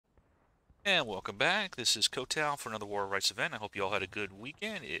And welcome back. This is Kotal for another War Rights event. I hope you all had a good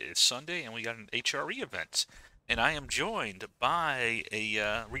weekend. It is Sunday, and we got an HRE event. And I am joined by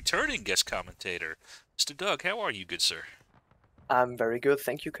a returning guest commentator, Mr. Doug. How are you, good sir? I'm very good,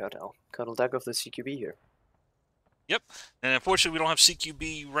 thank you, Colonel Doug of the CQB here. Yep. And unfortunately, we don't have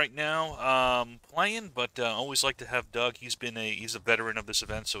CQB right now playing, but always like to have Doug. He's a veteran of this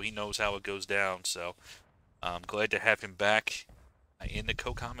event, so he knows how it goes down. So I'm glad to have him back in the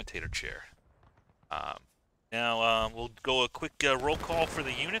co-commentator chair. Um, Now, we'll go a quick roll call for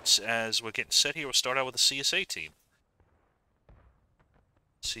the units as we're getting set here. We'll start out with the CSA team.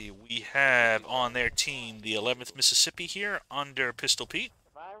 Let's see, we have on their team the 11th Mississippi here under Pistol Pete.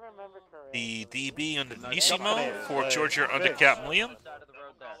 The DB under Nisimo, 4th Georgia under Captain Liam,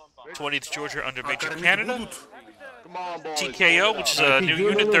 20th Georgia under Major Canada, TKO, which is a new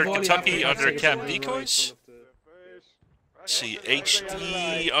unit, 3rd Kentucky under Captain Decoys. Let's see,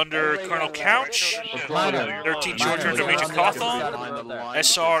 HD under Colonel Couch, 13 Georgia under Major Cawthon,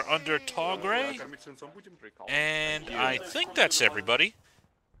 SR under Tall Gray, and I think that's everybody.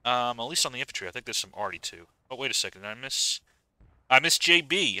 At least on the infantry, I think there's some Arty too. Oh, wait a second, I missed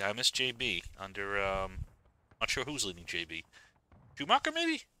JB. I missed JB under, not sure who's leading JB. Schumacher,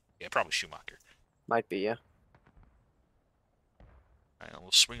 maybe? Yeah, probably Schumacher. Might be, yeah. And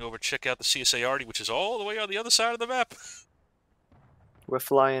we'll swing over, check out the CSA Arty, which is all the way on the other side of the map. We're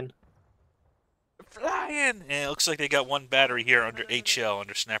flying. And it looks like they got one battery here under HL,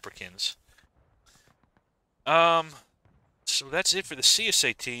 under Snapperkins. So that's it for the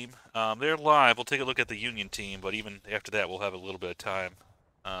CSA team. They're live. We'll take a look at the Union team, but even after that, we'll have a little bit of time.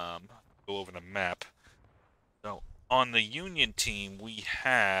 Go over the map. So on the Union team, we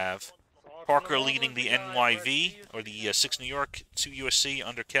have Parker leading the NYV, or the 6 New York, 2 USC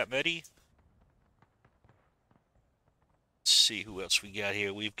under Cap Medi. Let's see who else we got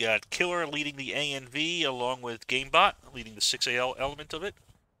here. We've got Killer leading the ANV along with GameBot leading the 6AL element of it.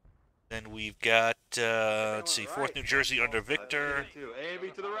 Then we've got, let's see, 4th New Jersey under Victor,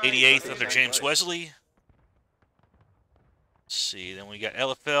 88th under James Wesley. Let's see, then we got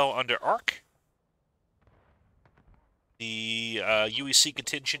LFL under Arc. The UEC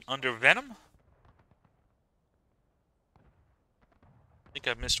contingent under Venom. I think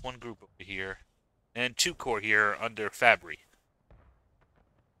I missed one group over here. And 2 Corps here under Fabry.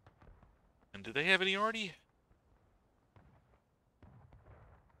 And do they have any already?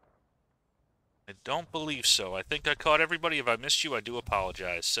 I don't believe so. I think I caught everybody. If I missed you, I do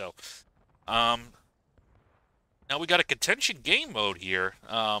apologize. So, now we got a contention game mode here.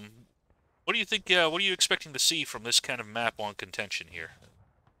 What do you think, what are you expecting to see from this kind of map on contention here?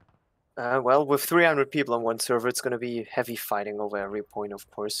 Well, with 300 people on one server, it's going to be heavy fighting over every point, of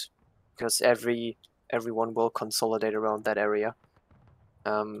course, because everyone will consolidate around that area.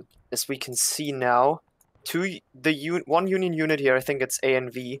 As we can see now, one Union unit here, I think it's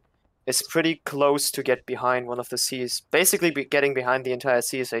ANV, is pretty close to get behind one of the Cs, basically getting behind the entire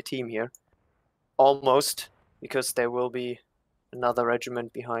CSA team here. Almost, because there will be another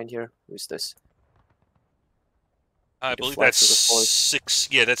regiment behind here. Who's this? I believe that's 6.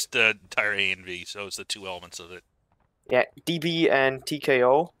 Yeah, that's the entire ANV, so it's the 2 elements of it. Yeah, DB and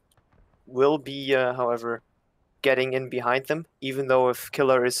TKO will be, however, getting in behind them, even though if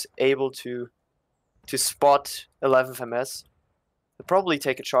Killer is able to spot 11th MS, he'll probably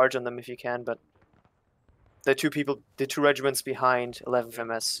take a charge on them if you can, but the 2 regiments behind 11th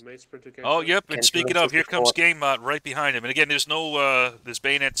MS. Oh, yep, and speaking of, here comes GameBot right behind him. And again, there's no, there's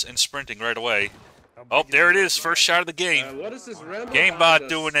bayonets and sprinting right away. Oh, there it is, first shot of the game. What is this GameBot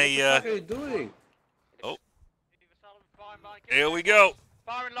doing a, oh. Here we go.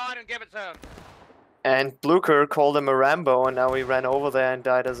 Fire in line and give it to him. And Blucher called him a Rambo, and now he ran over there and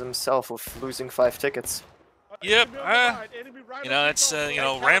died as himself with losing 5 tickets. Yep, you know, it's, you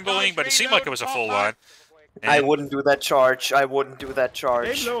know, Ramboing, but it seemed like it was a full line. And I wouldn't do that charge. I wouldn't do that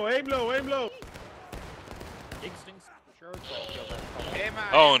charge. Aim low, aim low, aim low.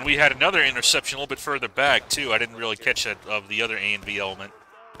 Oh, and we had another interception a little bit further back, too. I didn't really catch that of the other A and B element.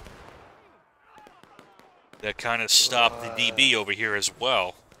 That kind of stopped the DB over here as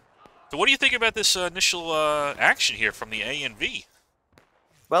well. So what do you think about this initial action here from the A and V?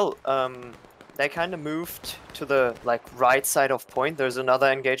 Well, they kind of moved to the right side of point. There's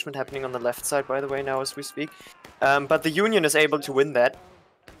another engagement happening on the left side, by the way, now as we speak. But the Union is able to win that.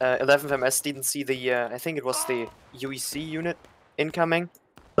 11th MS didn't see the, I think it was the UEC unit incoming.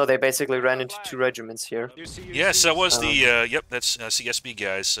 So they basically ran into 2 regiments here. Yes, that was the, yep, that's CSB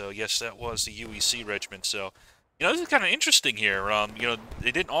guys. So yes, that was the UEC regiment. So, you know, this is kind of interesting here. You know,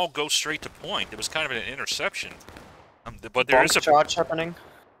 they didn't all go straight to point. It was kind of an interception. But there is a charge happening.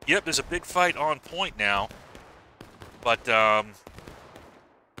 Yep, there's a big fight on point now. But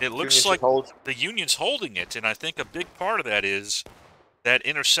it looks like the Union's holding it, and I think a big part of that is that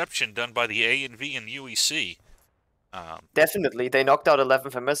interception done by the A&V and UEC. Definitely, they knocked out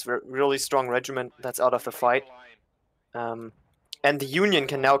 11th MS, really strong regiment that's out of the fight. And the Union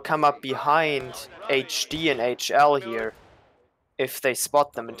can now come up behind HD and HL here, if they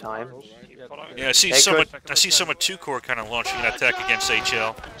spot them in time. Yeah, I see some of 2 Corps kind of launching an attack against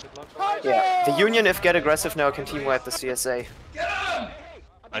HL. Yeah, the Union, if get aggressive now, can team wipe the CSA.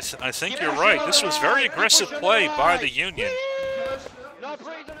 I think you're right. This was very aggressive play by the Union.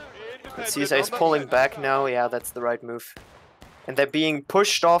 The CSA is pulling back now. Yeah, that's the right move. And they're being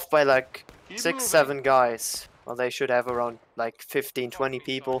pushed off by like 6-7 guys. Well, they should have around like 15-20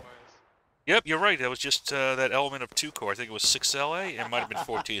 people. Yep, you're right. That was just that element of 2 Corps. I think it was 6LA. It might have been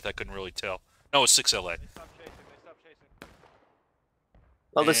 14th. I couldn't really tell. No, it's 6LA.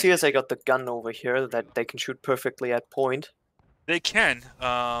 Well, the CSA got the gun over here that they can shoot perfectly at point. They can.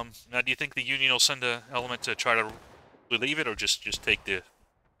 Now, do you think the Union will send an element to try to relieve it, or just take the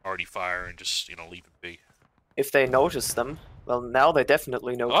arty fire and just leave it be? If they notice them, well, now they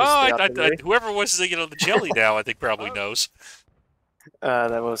definitely notice. Oh, whoever was the jelly now, I think probably knows.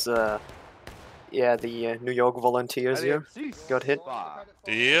 That was yeah, the New York volunteers here got hit.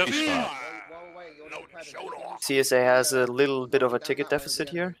 Yep. CSA has a little bit of a ticket deficit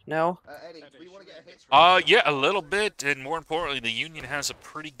here now. Yeah, a little bit, and more importantly, the Union has a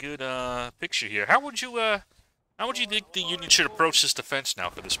pretty good picture here. How would you think the Union should approach this defense now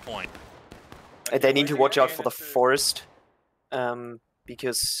for this point? They need to watch out for the forest,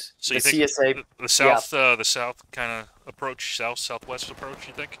 because so the CSA the south kind of approach, southwest approach.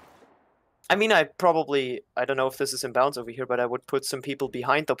 You think? I mean, I don't know if this is in bounds over here, but I would put some people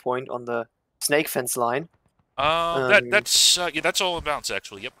behind the point on the snake fence line. That's all in bounds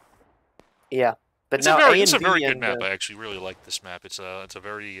actually. Yep. Yeah, but it's now it's a very good map. I actually really like this map. It's a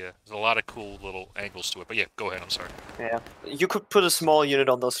very there's a lot of cool little angles to it. But yeah, go ahead. I'm sorry. Yeah, you could put a small unit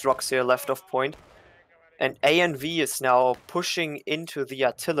on those rocks here left of point, and A&V is now pushing into the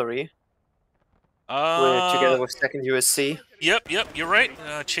artillery. Together with 2nd USC. Yep, you're right.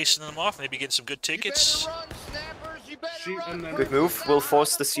 Chasing them off, maybe getting some good tickets. Good move. Will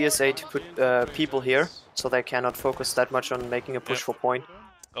force the CSA to put people here, so they cannot focus that much on making a push for point.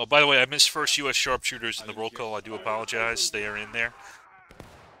 Oh, by the way, I missed first U.S. sharpshooters in the roll call. I do apologize. They are in there.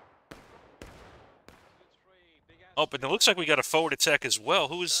 Oh, but it looks like we got a forward attack as well.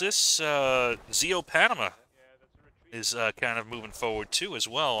 Who is this? Zio Panama is kind of moving forward too as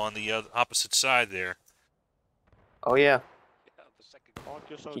well on the opposite side there. Oh yeah.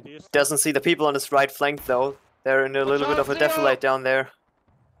 He doesn't see the people on his right flank though. They're in a little bit of a defilade down there.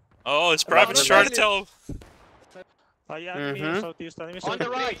 Oh, his private's trying to tell him. On the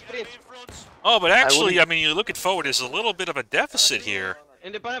right. Oh, but actually, I mean, you look at forward, there's a little bit of a deficit here.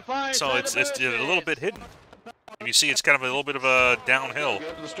 So it's a little bit hidden. And you see it's kind of a little bit of a downhill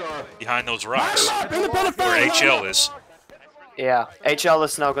behind those rocks where HL is. Yeah, HL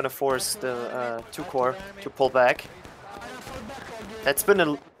is now going to force the 2 Corps to pull back. That's been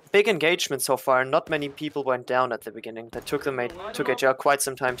a big engagement so far. Not many people went down at the beginning. That took HL quite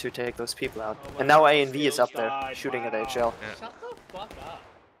some time to take those people out. And now A&V is up there shooting at HL. Yeah.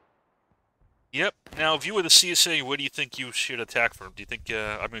 Yep. Now, if you were the CSA, what do you think you should attack from? Do you think,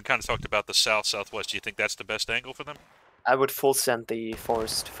 I mean, we kind of talked about the southwest. Do you think that's the best angle for them? I would full send the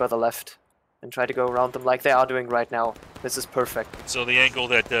forest further left and try to go around them like they are doing right now. This is perfect. So the angle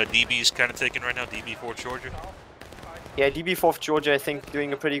that DB is kind of taking right now, DB 4th Georgia? Yeah, DB 4th Georgia, I think,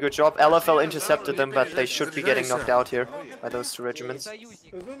 doing a pretty good job. LFL intercepted them, but they should be getting knocked out here by those 2 regiments. And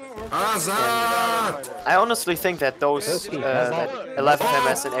I honestly think that those that 11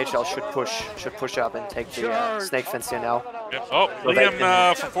 MS and HL should push up and take the snake fence here now. Yep. Oh,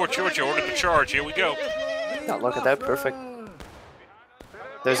 Liam from 4th Georgia ordered the charge. Here we go. Yeah, look at that, perfect.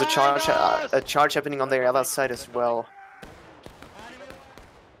 There's a charge happening on the other side as well.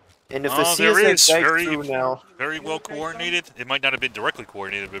 And if the CSA break through now, very well coordinated. It might not have been directly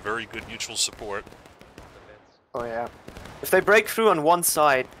coordinated, but very good mutual support. Oh yeah. If they break through on one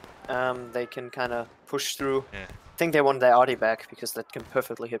side, they can kind of push through. Yeah. I think they want their arty back because that can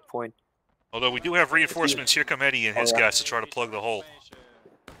perfectly hit point. Although we do have reinforcements. Here come Eddie and his guys to try to plug the hole.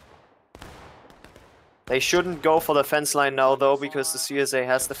 They shouldn't go for the fence line now though, because the CSA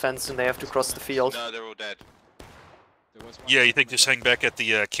has the fence and they have to cross the field. No, they're all dead. Yeah, you think just hang back at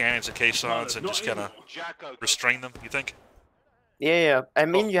the cannons and caissons and just kind of restrain them, you think? Yeah. I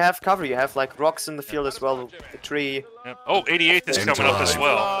mean, you have cover. You have, like, rocks in the field as well, the tree. Yep. Oh, 88th is coming up as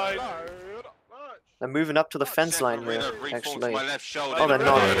well. They're moving up to the fence line here, actually. Oh, Oh, they're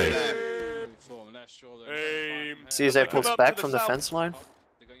not. CSA CSA pulls back from the fence line.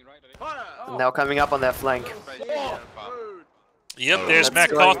 And now coming up on their flank. Yep, there's That's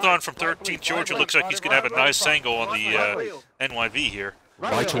Matt going- Cawthon from 13th Georgia. Looks like he's going to have a nice angle on the NYV here.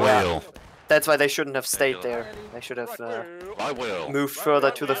 Right wheel. That's why they shouldn't have stayed there. They should have Right wheel. moved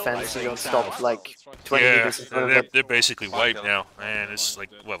further to the fence so you'll stop like 20 Yeah, meters in front of it. they're basically wiped now. And it's like,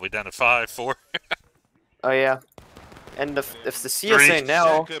 what, we're down to 5, 4? Oh yeah. And if the CSA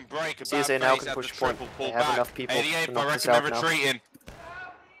now can push point, they have enough people to knock this out now.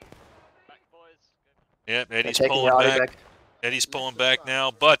 Yep, They're Eddie's taking the pulling Audi back. Eddie's pulling back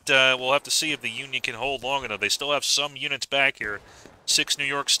now, but we'll have to see if the Union can hold long enough. They still have some units back here. 6 New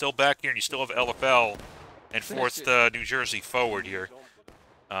York still back here, and you still have LFL and 4th New Jersey forward here.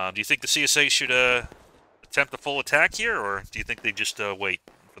 Do you think the CSA should attempt a full attack here, or do you think they just wait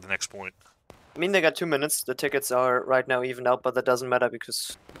for the next point? I mean, they got 2 minutes. The tickets are right now even out, but that doesn't matter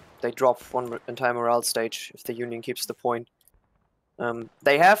because they drop one entire morale stage if the Union keeps the point.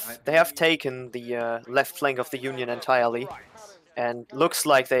 They have taken the left flank of the Union entirely, and looks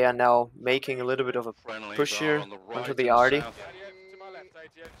like they are now making a little bit of a push here onto the Arty.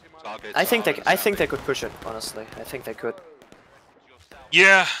 I think they could push it, honestly. I think they could.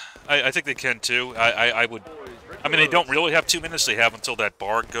 Yeah, I think they can too. I mean, they don't really have 2 minutes. They have until that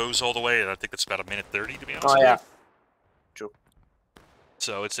bar goes all the way, and I think it's about 1:30 to be honest. Oh yeah, true.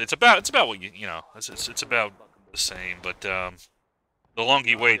 So it's about what you know. It's about the same, but the longer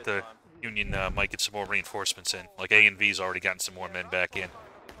you wait, the Union might get some more reinforcements in. Like A&V's already gotten some more men back in.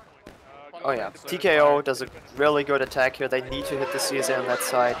 Oh yeah, TKO does a really good attack here. They need to hit the CSA on that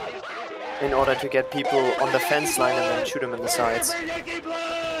side in order to get people on the fence line and then shoot them in the sides.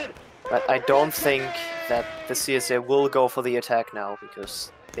 But I don't think that the CSA will go for the attack now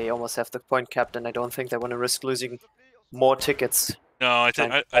because they almost have the point capped, and I don't think they want to risk losing more tickets. No, I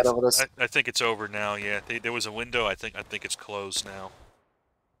think I think it's over now. Yeah, there was a window. I think it's closed now.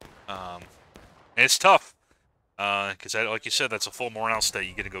 And it's tough because, like you said, that's a full morale state.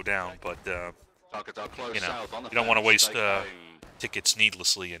 You get to go down, but you know, you don't want to waste tickets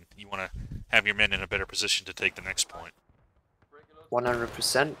needlessly, and you want to have your men in a better position to take the next point.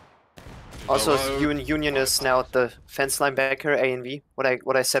 100%. Also, Union is now at the fence line back here, A&V.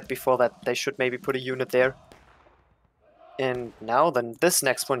 What I said before, that they should maybe put a unit there. And now, then, this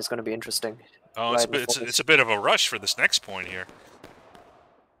next point is going to be interesting. Oh, it's a bit of a rush for this next point here.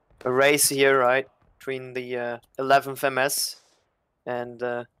 A race here, right, between the 11th MS and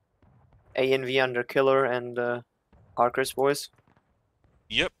A&V under Killer and Parker's boys.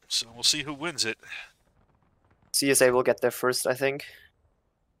 Yep, so we'll see who wins it. CSA will get there first, I think.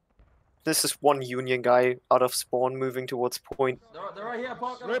 This is one Union guy out of spawn moving towards point. They're right here,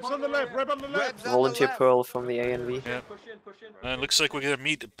 Parker. Rips on the left, rip on the left. Volunteer Pearl from the A&V. Yep. It looks like we're going to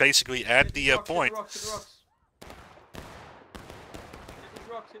meet basically at the point.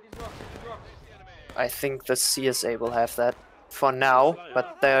 I think the CSA will have that for now,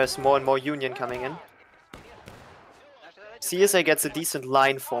 but there's more and more Union coming in. CSA gets a decent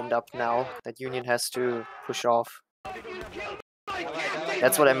line formed up now that Union has to push off.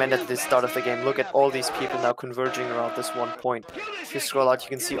 That's what I meant at the start of the game. Look at all these people now converging around this one point. If you scroll out, you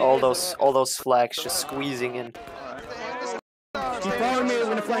can see all those flags just squeezing in. Keep following me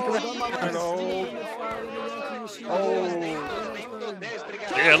when the flank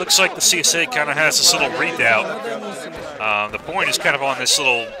Yeah, it looks like the CSA kind of has this little redoubt. The point is kind of on this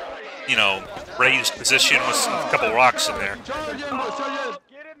little, you know, raised position with a couple rocks in there.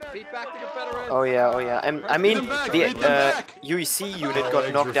 Oh yeah. And I mean, the UEC unit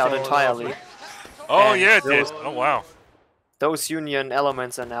got knocked out entirely. Oh yeah, it did. Oh wow. Those Union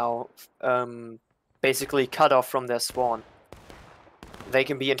elements are now basically cut off from their spawn. They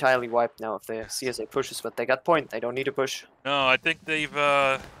can be entirely wiped now if the CSA pushes, but they got point. They don't need to push. No, I think they've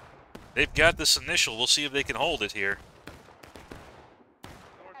got this initial. We'll see if they can hold it here.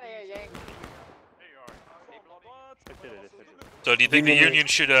 So do you think the Union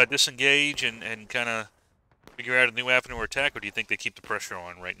should disengage and kind of figure out a new avenue or attack, or do you think they keep the pressure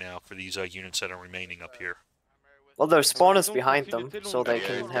on right now for these units that are remaining up here? Well, their spawn is behind them, so they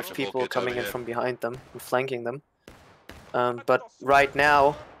can have people coming in from behind them and flanking them. But right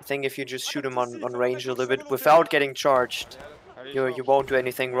now, I think if you just shoot them on range a little bit without getting charged, you won't do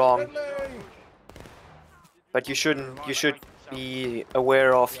anything wrong. But you should be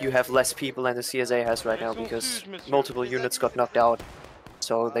aware of you have less people than the CSA has right now because multiple units got knocked out.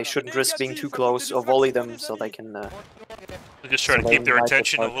 So they shouldn't risk being too close or volley them so they can They just try So to they keep their might get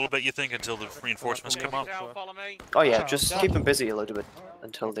attention a part. little bit, you think, until the reinforcements come up? Oh yeah, just keep them busy a little bit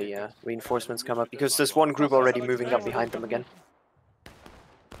until the reinforcements come up, because there's one group already moving up behind them again.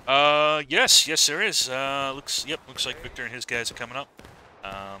 Yes, there is. Looks like Victor and his guys are coming up.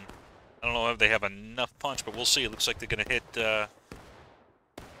 I don't know if they have enough punch, but we'll see. It looks like they're gonna hit, The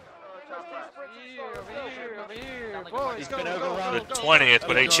 20th,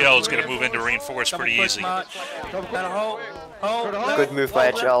 but HL is gonna move into reinforce pretty easy. Good move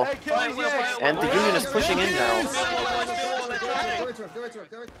by HL. And the Union is pushing in now.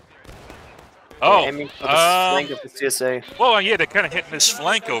 Oh, Aiming for the flank of the CSA. well, yeah, they're kind of hitting this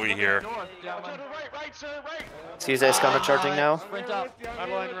flank over here. CSA is countercharging now.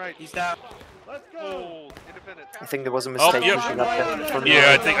 He's down. I think there was a mistake yep. pushing up there. From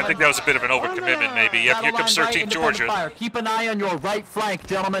Yeah, I think that was a bit of an overcommitment, maybe. Yep, here comes 13 Georgia. Keep an eye on your right flank,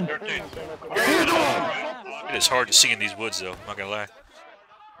 gentlemen. It is hard to see in these woods, though. Not gonna lie.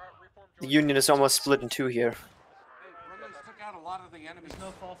 The Union is almost split in two here.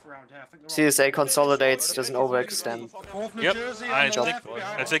 CSA consolidates, doesn't overextend. Yep, I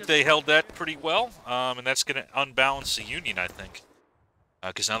think they held that pretty well, and that's gonna unbalance the Union, I think.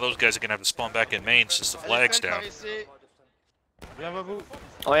 Because now those guys are gonna have to spawn back in main since the flag's down.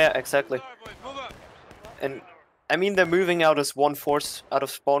 Oh yeah, exactly. And I mean, they're moving out as one force out of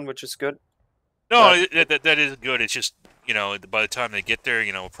spawn, which is good. No, that is good. It's just, you know, by the time they get there,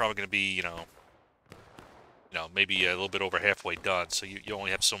 you know, we're probably gonna be, you know, maybe a little bit over halfway done. So you only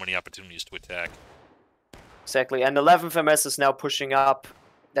have so many opportunities to attack. Exactly. And 11th MS is now pushing up.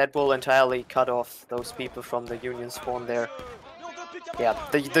 That will entirely cut off those people from the Union spawn there. Yeah,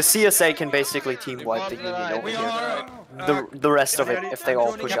 the CSA can basically team wipe the Union over here. The rest of it, if they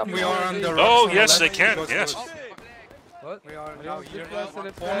all push up. Oh, yes, they can, yes.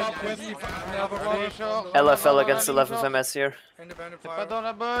 LFL against 11th MS here.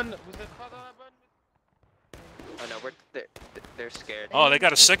 Oh no, they're scared. Oh, they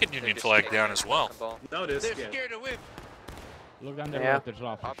got a second Union flag down as well. No, they're scared. Yeah.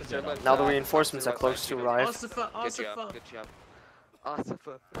 Now the reinforcements are close to arrive. Good job. Good job.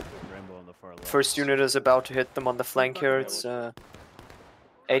 First unit is about to hit them on the flank here. It's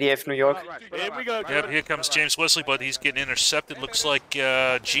 88th New York. Yep, here comes James Wesley, but he's getting intercepted. Looks like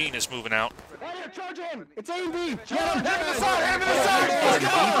Gene is moving out. It's A&V. Being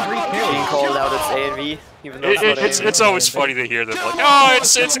called out, it's A&V, even though it's not A&V. It's always funny to hear them like, oh,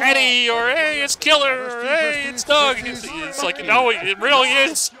 it's Eddie, or hey, it's Killer, or hey, it's Doug. It's like, no, it really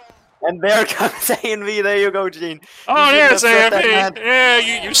is. And there comes A&V. There you go, Gene. Oh, there's A&V. Yeah,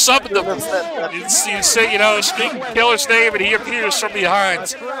 you summoned him. You say, you know, speak Killer's name, and he appears from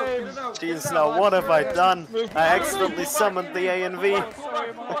behind. Jeez, now what have I done? I accidentally summoned the A&V.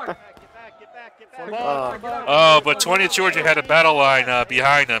 Oh, but 20th Georgia had a battle line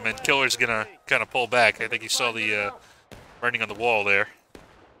behind them, and Killer's gonna kind of pull back. I think you saw the writing on the wall there.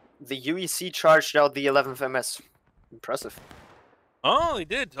 The UEC charged out the 11th MS. Impressive. Oh, they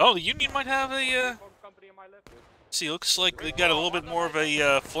did. Oh, the Union might have a. See, looks like they got a little bit more of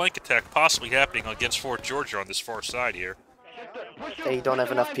a flank attack possibly happening against Fort Georgia on this far side here. They don't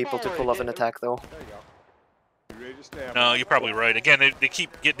have enough people to pull off an attack, though. No, you're probably right. Again, they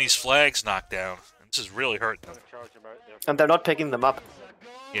keep getting these flags knocked down. This is really hurting them. And they're not picking them up.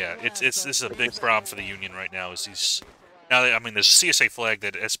 Yeah, this is a big problem for the Union right now. Is these now? I mean, there's a CSA flag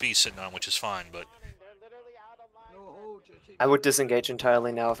that SB is sitting on, which is fine, but I would disengage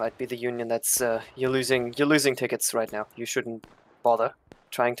entirely now if I'd be the Union. That's you're losing tickets right now. You shouldn't bother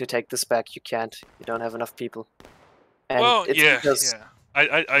trying to take this back. You can't. You don't have enough people. And well, it's yeah. because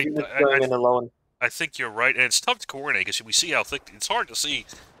going in alone. I think you're right, and it's tough to coordinate because we see how thick. It's hard to see,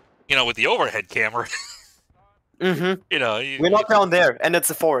 you know, with the overhead camera. Mm-hmm. You know, we're not down there, and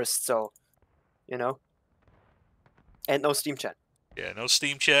it's a forest, so you know. And no Steam chat. Yeah, no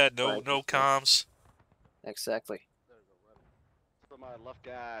Steam chat, no comms. Exactly.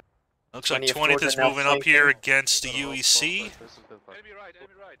 Looks like 20th is moving up here against the UEC.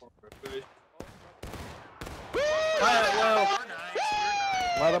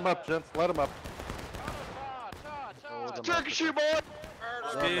 Let him up, gents. Let him up.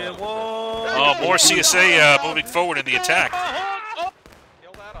 Oh, more CSA moving forward in the attack.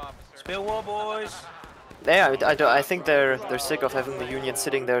 Yeah, I think they're sick of having the Union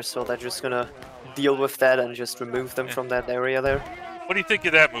sitting there, so they're just gonna deal with that and just remove them from that area there. What do you think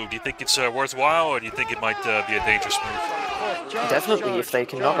of that move? Do you think it's worthwhile, or do you think it might be a dangerous move? Definitely, if they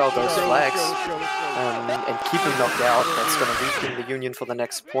can knock out those flags and keep them knocked out, that's going to weaken the Union for the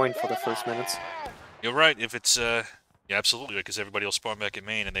next point for the first minutes. You're right. If it's yeah, absolutely, because everybody will spawn back in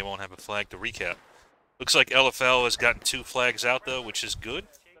main and they won't have a flag to recap. Looks like LFL has gotten 2 flags out, though, which is good.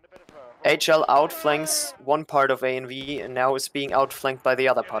 HL outflanks one part of ANV and now is being outflanked by the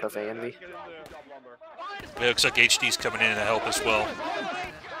other part of ANV. It looks like HD's coming in to help as well.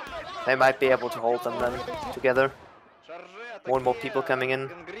 They might be able to hold them then together. More and more people coming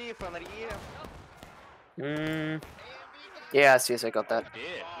in. Yeah, CSA got that.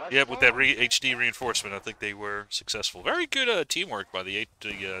 Yeah, with that HD reinforcement, I think they were successful. Very good teamwork by the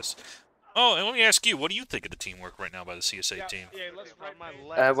HDS. Oh, and let me ask you, what do you think of the teamwork right now by the CSA team?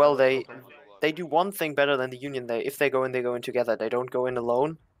 Well, they do one thing better than the Union. If they go in together. They don't go in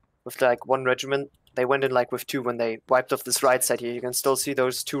alone with like one regiment. They went in like with 2 when they wiped off this right side here. You can still see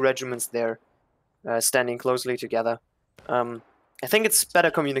those 2 regiments there standing closely together. I think it's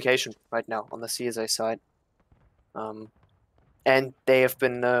better communication right now on the CSA side. And they have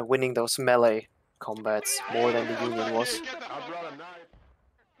been winning those melee combats more than the Union was.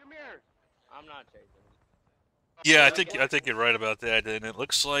 Yeah, I think you're right about that, and it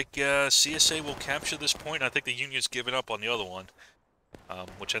looks like CSA will capture this point. I think the Union's given up on the other one,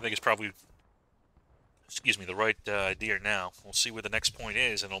 which I think is probably, the right idea now. We'll see where the next point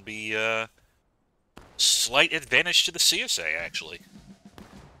is, and it'll be slight advantage to the CSA, actually.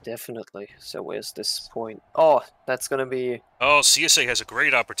 Definitely. So where's this point? Oh, that's gonna be... Oh, CSA has a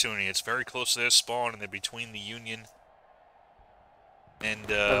great opportunity. It's very close to their spawn, and they're between the Union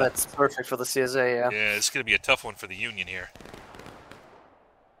and... oh, that's perfect for the CSA, yeah. Yeah, it's going to be a tough one for the Union here.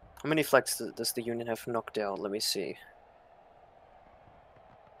 How many flags does the Union have knocked out? Let me see.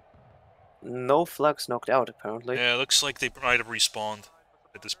 No flags knocked out, apparently. Yeah, it looks like they might have respawned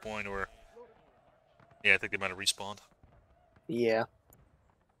at this point, or... Yeah, I think they might have respawned. Yeah.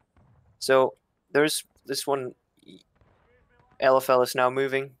 So, there's this one... LFL is now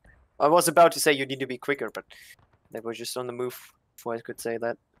moving. I was about to say you need to be quicker, but they were just on the move before I could say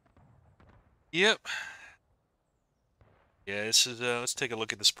that. Yep. Yeah, this is, let's take a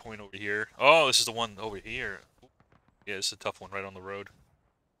look at this point over here. Oh, this is the one over here. Yeah, this is a tough one right on the road.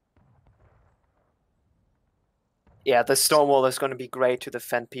 Yeah, the Stonewall is going to be great to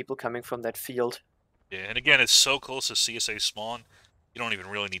defend people coming from that field. Yeah, and again, it's so close to CSA spawn, you don't even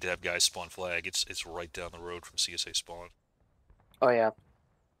really need to have guys spawn flag. It's right down the road from CSA spawn. Oh yeah.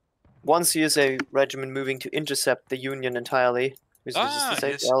 One CSA regiment moving to intercept the Union entirely. Is this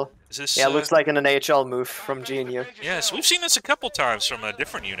yes. AHL? Is this, yeah, looks like an AHL move from GNU. Yes, we've seen this a couple times from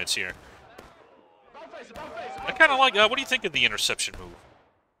different units here. I kind of like, what do you think of the interception move?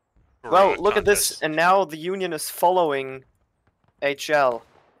 Well, look at this, and now the Union is following HL,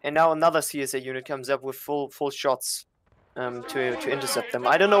 and now another CSA unit comes up with full shots to intercept them.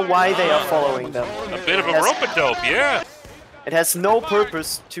 I don't know why they are following them. A bit of a rope-a-dope, yeah. It has no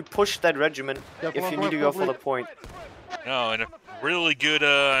purpose to push that regiment if you need to go for the point. No, and really good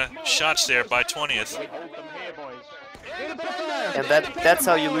shots there by 20th. And that's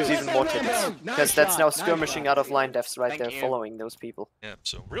how you lose even more tickets, because that's now skirmishing out of line defs right there, following those people. Yeah,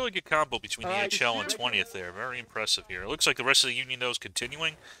 so really good combo between the HL and 20th there. Very impressive here. It looks like the rest of the Union, though, is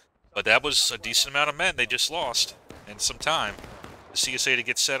continuing, but that was a decent amount of men they just lost, and some time. The CSA to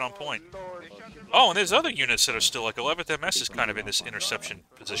get set on point. Oh, and there's other units that are still, like 11th MS is kind of in this interception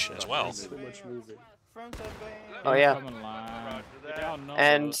position as well. Oh yeah.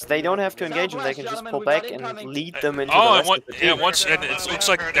 And they don't have to engage them, they can just pull back and lead them into the rest of the team. And it looks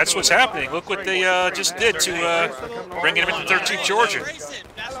like that's what's happening. Look what they just did to bring him into 13th Georgia.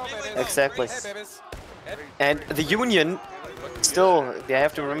 Exactly. And the Union, still, they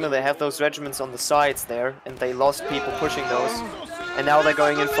have to remember they have those regiments on the sides there, and they lost people pushing those. And now they're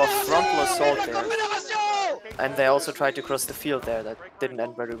going in for frontal assault there. And they also tried to cross the field there, that didn't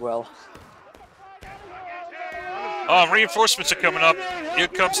end very well. Oh, reinforcements are coming up. Here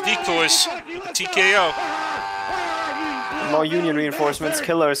comes decoys with the TKO. More Union reinforcements,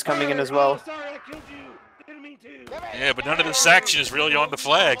 killers coming in as well. Yeah, but none of this action is really on the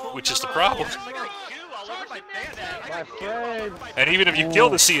flag, which is the problem. And even if you kill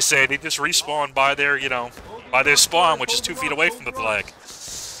the CSA, they just respawn by their, by their spawn, which is 2 feet away from the flag.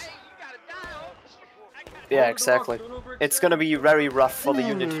 Yeah, exactly. It's gonna be very rough for the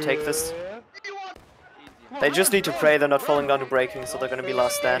Union to take this. They just need to pray they're not falling down to breaking, so they're gonna be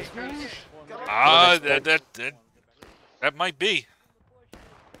last stand. That might be.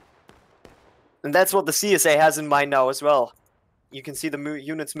 And that's what the CSA has in mind now as well. You can see the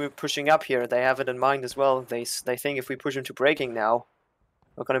units pushing up here. They have it in mind as well. They think if we push them to breaking now,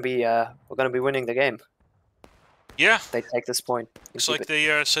 we're gonna be winning the game. Yeah. They take this point. Looks like they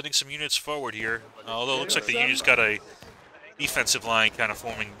are setting some units forward here. Although it looks like the Union's got a defensive line kind of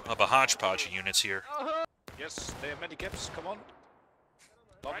forming of a hodgepodge of units here. Yes, they have many gaps, come on.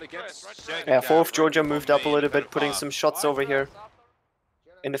 Yeah, 4th Georgia moved up a little bit, putting some shots over here.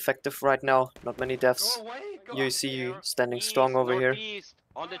 Ineffective right now, not many deaths. UC standing strong over here.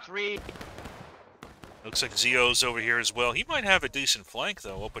 On the tree. Looks like Zio's over here as well. He might have a decent flank,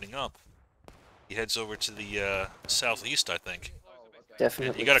 though, opening up. He heads over to the southeast, I think.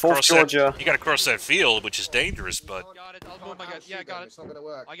 Definitely. You got to 4th cross Georgia. that. You got to cross that field, which is dangerous, but Got it. I'll move my guys. Yeah, I got it.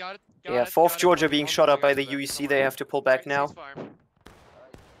 I got it. Yeah, 4th Georgia being shot up by the UEC. They have to pull back now.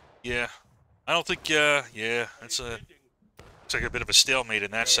 yeah, I don't think. Yeah, it's like a bit of a stalemate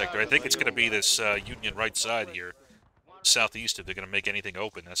in that sector. I think it's going to be this Union right side here, southeast. If they're going to make anything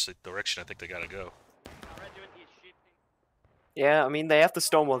open, that's the direction I think they got to go. Yeah, I mean, they have the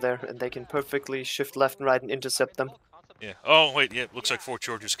Stonewall there, and they can perfectly shift left and right and intercept them. Yeah. Oh wait, yeah. Looks like Fort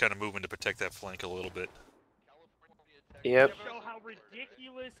Georgia's kind of moving to protect that flank a little bit. Yep.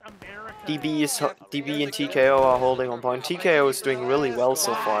 DB and TKO are holding on point. TKO is doing really well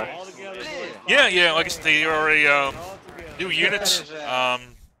so far. Yeah. Like I said, they are a new unit. I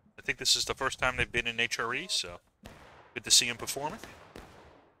think this is the first time they've been in HRE, so good to see them performing.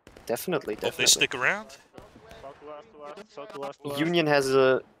 Definitely. Hope they stick around. Union has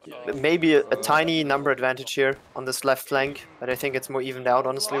maybe a tiny number advantage here on this left flank, but I think it's more evened out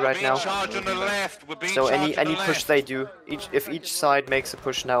honestly right now. So any push they do, if each side makes a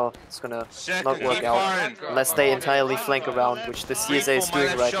push now, it's gonna not work out unless they entirely flank around, which the CSA is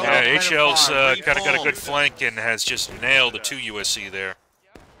doing right now. Yeah, HL's kind of got a good flank and has just nailed the 2 USC there.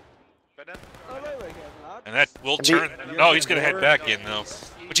 And that will turn. No, he's gonna head back in though.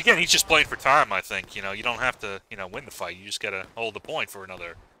 Which again, he's just playing for time, I think. You know, you don't have to, win the fight. You just gotta hold the point for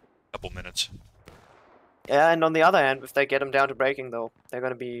another couple minutes. Yeah, and on the other hand, if they get them down to breaking, though, they're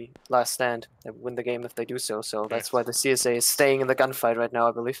gonna be last stand. They win the game if they do so. So that's why the CSA is staying in the gunfight right now,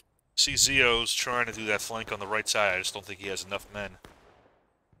 I believe. See, Zio's trying to do that flank on the right side. I just don't think he has enough men.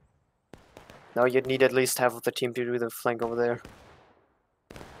 No, you'd need at least half of the team to do the flank over there.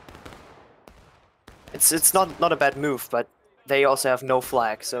 It's not a bad move, but they also have no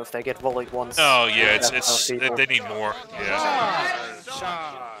flag, so if they get volleyed once... Oh, yeah, they need more, yeah.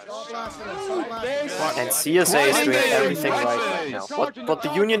 And CSA is doing everything right now. What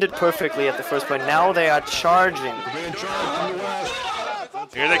the Union did perfectly at the first point, now they are charging.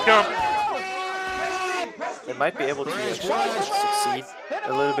 Here they come. They might be able to succeed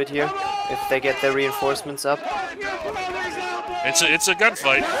a little bit here, if they get their reinforcements up. It's a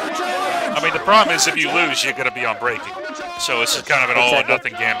gunfight. I mean, the problem is if you lose, you're going to be on breaking. So it's kind of an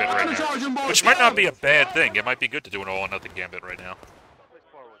all-or-nothing gambit right now. Which might not be a bad thing. It might be good to do an all-or-nothing gambit right now.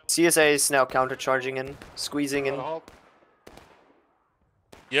 CSA is now counter-charging in, squeezing in.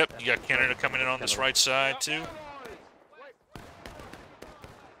 Yep, you got Canada coming in on this right side, too.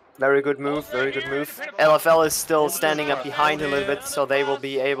 Very good move, very good move. LFL is still standing up behind a little bit, so they will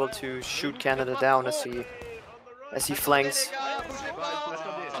be able to shoot Canada down as he flanks.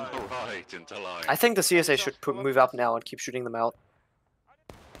 I think the CSA should move up now and keep shooting them out.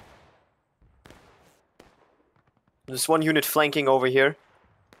 There's one unit flanking over here.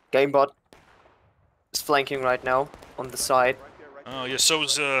 Gamebot is flanking right now on the side. Oh, yeah,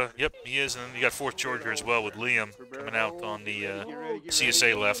 so's, yep, he is, and then you got 4th Georgia as well with Liam coming out on the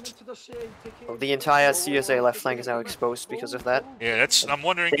CSA left. Well, the entire CSA left flank is now exposed because of that. Yeah, I'm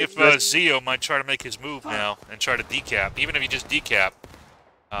wondering if Zio might try to make his move now and try to decap. Even if he just decap,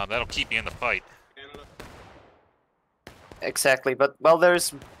 that'll keep you in the fight. Exactly, but, well,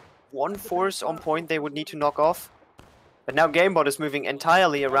 there's one force on point they would need to knock off. But now Gamebot is moving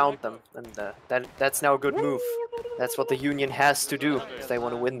entirely around them, and that's now a good move. That's what the Union has to do if they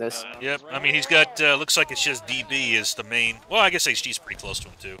want to win this. Yep, I mean, he's got, looks like it's just DB is the main... Well, I guess HG's pretty close to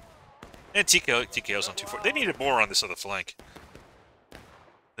him, too. And TKO's not too far. They needed more on this other flank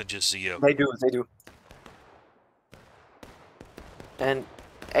than just Zio. They do. And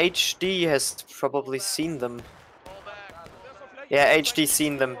HD has probably seen them. Yeah, HD's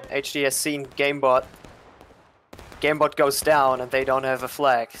seen them. HD has seen Gamebot. Gamebot goes down and they don't have a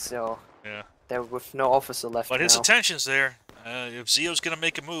flag, so yeah, they're with no officer left. But his now. attention's there. If Zio's gonna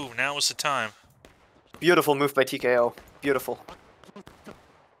make a move, now is the time. Beautiful move by TKO. Beautiful.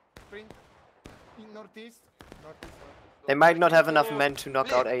 They might not have enough men to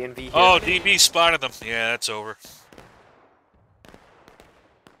knock out A and V here. Oh, DB spotted them. Yeah, that's over.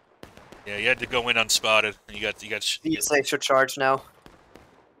 Yeah, you had to go in unspotted. You got. CSA should charge now.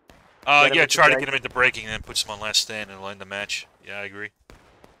 Yeah, try to get him into breaking and then puts him on last stand and end the match. Yeah, I agree.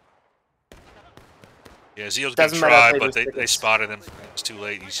 Yeah, Zio's gonna try, but they spotted him. It's too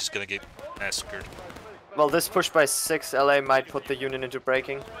late. He's just gonna get massacred. Well, this push by 6 LA might put the Union into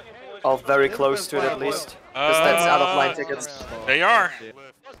breaking. Oh, very close to it at least. Because that's out of line tickets. They are.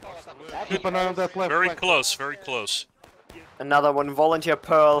 Keep an eye on that left Very flank. close, very close. Another one, Volunteer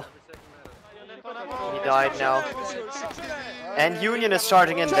Pearl. He died now. And Union is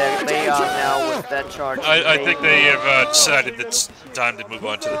charging in there. They are now with that charge. I think they have decided it's time to move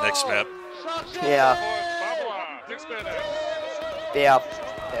on to the next map. Yeah. Yeah.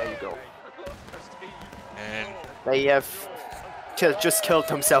 There you go. And They have just killed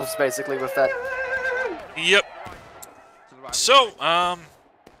themselves basically with that. yep. So,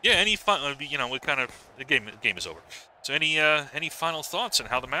 yeah. Any fun? You know, we kind of the game is over. So, any final thoughts on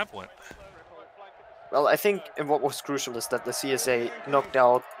how the map went? Well, I think what was crucial is that the CSA knocked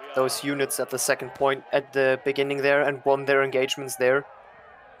out those units at the second point at the beginning there and won their engagements there,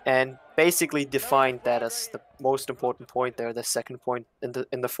 and basically defined that as the most important point there, the second point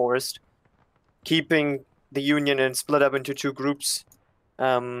in the forest, keeping the Union and split up into two groups.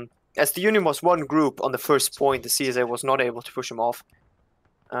 As the Union was one group on the first point, the CSA was not able to push them off,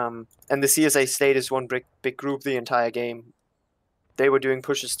 and the CSA stayed as one big group the entire game. They were doing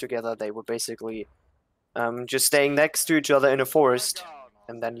pushes together. They were basically just staying next to each other in a forest,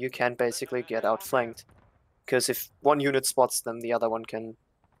 and then you can basically get outflanked. Because if one unit spots them, the other one can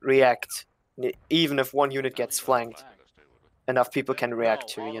react. Even if one unit gets flanked, enough people can react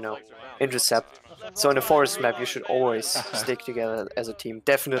to, you know, intercept. So in a forest map, you should always stick together as a team.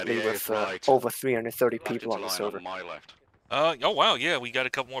 Definitely with over 330 people on the server. Oh wow, yeah, we got a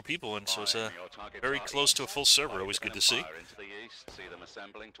couple more people in, so it's very close to a full server. Always good to see.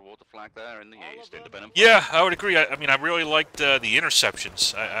 Yeah, I would agree. I mean, I really liked the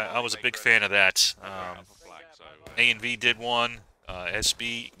interceptions. I was a big fan of that. A and V did one.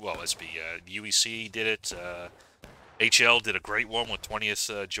 UEC did it. HL did a great one with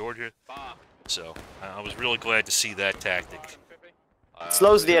 20th Georgia. So I was really glad to see that tactic.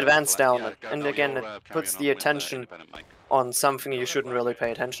 Slows the advance down, and again, it puts the attention on something you shouldn't really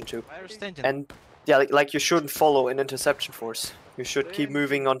pay attention to. And yeah, like you shouldn't follow an interception force. You should keep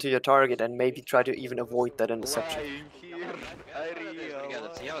moving onto your target and maybe try to even avoid that interception.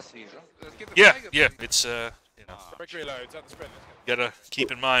 Yeah, it's you know, gotta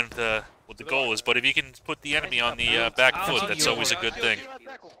keep in mind what the goal is. But if you can put the enemy on the back foot, that's always a good thing.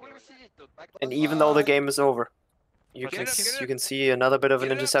 And even though the game is over, you can see another bit of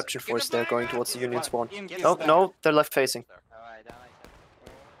an interception force there going towards the Union spawn. Oh no, they're left facing.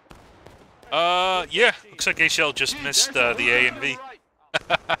 Yeah, looks like HL just missed the A and V.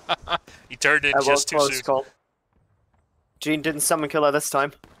 He turned in just too soon. Call. Gene didn't summon killer this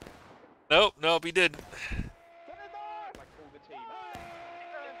time. Nope, he didn't.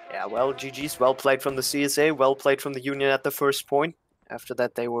 Yeah, well, GG's. Well played from the CSA, well played from the Union at the first point. After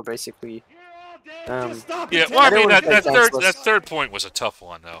that, they were basically... yeah, well, I mean, that third point was a tough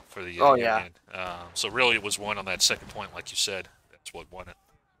one, though, for the Union. Yeah. So really, it was one on that second point, like you said. That's what won it.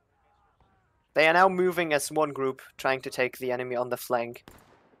 They are now moving as one group, trying to take the enemy on the flank.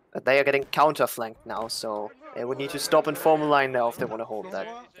 But they are getting counter-flanked now, so they would need to stop and form a line now if they want to hold that.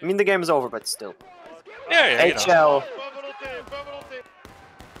 I mean, the game is over, but still. Yeah, HL.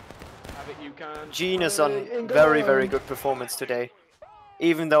 Gene is on very good performance today.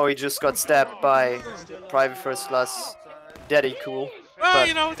 Even though he just got stabbed by Private First Class Daddy Cool. Well, but,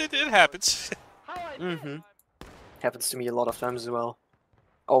 you know, it happens. Happens to me a lot of times as well.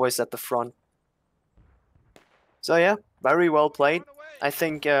 Always at the front. So yeah, very well played. I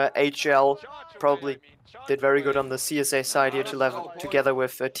think HL probably did very good on the CSA side here together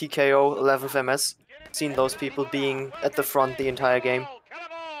with TKO, 11th MS. Seen those people being at the front the entire game.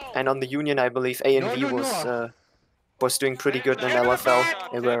 And on the Union, I believe A&V was doing pretty good in LFL.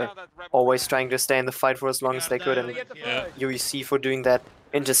 They were always trying to stay in the fight for as long as they could, and UEC for doing that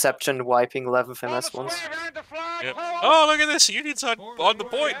interception, wiping 11th MS once. Yep. Oh, look at this! Union's on the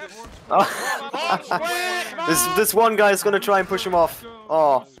point. This one guy is gonna try and push him off.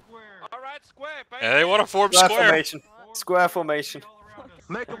 Oh. Yeah, they want to form square. Formation. Square formation.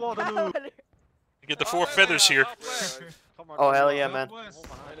 Make the water move. You get the 4 feathers here. Oh hell yeah, man.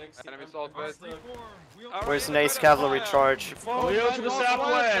 Where's an ace cavalry charge? Wheel to the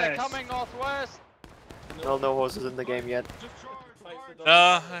southwest. Coming northwest. Well, no horses in the game yet.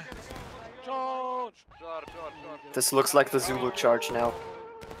 This looks like the Zulu charge now.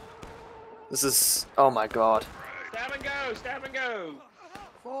 This is... oh my god. Stab and go, stab and go.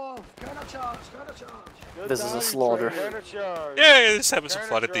 This is a slaughter. Yeah, just having some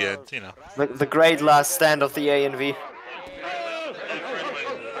fun at the end, you know. The great last stand of the A&V.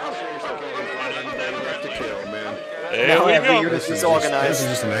 There we go. Unit is organized. This is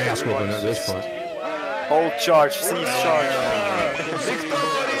just an ass whooping at this point. Hold charge, seize charge.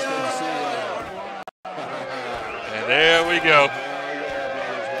 And there we go.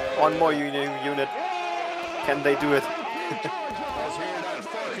 One more unit. Can they do it?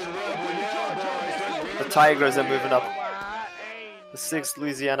 The Tigers are moving up. The 6th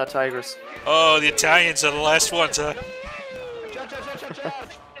Louisiana Tigers. Oh, the Italians are the last ones, huh?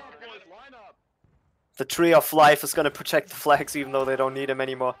 The Tree of Life is gonna protect the flags even though they don't need them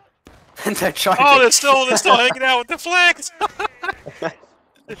anymore. And they're charging. Oh, they're still hanging out with the flags.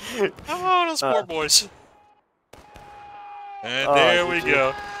 Oh, those poor boys. And there we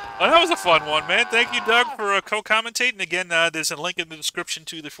go. Oh, that was a fun one, man. Thank you, Doug, for co-commentating. Again, there's a link in the description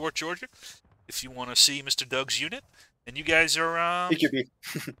to the Fort Georgia if you want to see Mr. Doug's unit. And you guys are... CQB.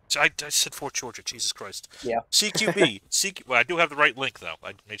 I said Fort Georgia, Jesus Christ. Yeah. CQB. Well, I do have the right link, though.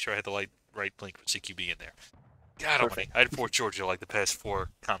 I made sure I had the right link for CQB in there. God almighty. I had Fort Georgia like the past 4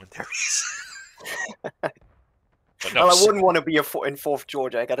 commentaries. But no, well, I wouldn't want to be in 4th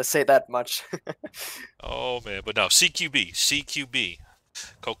Georgia, I gotta say that much. Oh, man. But no, CQB.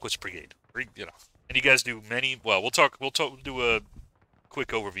 Colquitt's Brigade. You know, and you guys do many... Well, we'll do a quick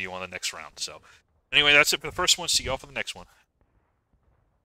overview on the next round. So, anyway, that's it for the first one. See you all for the next one.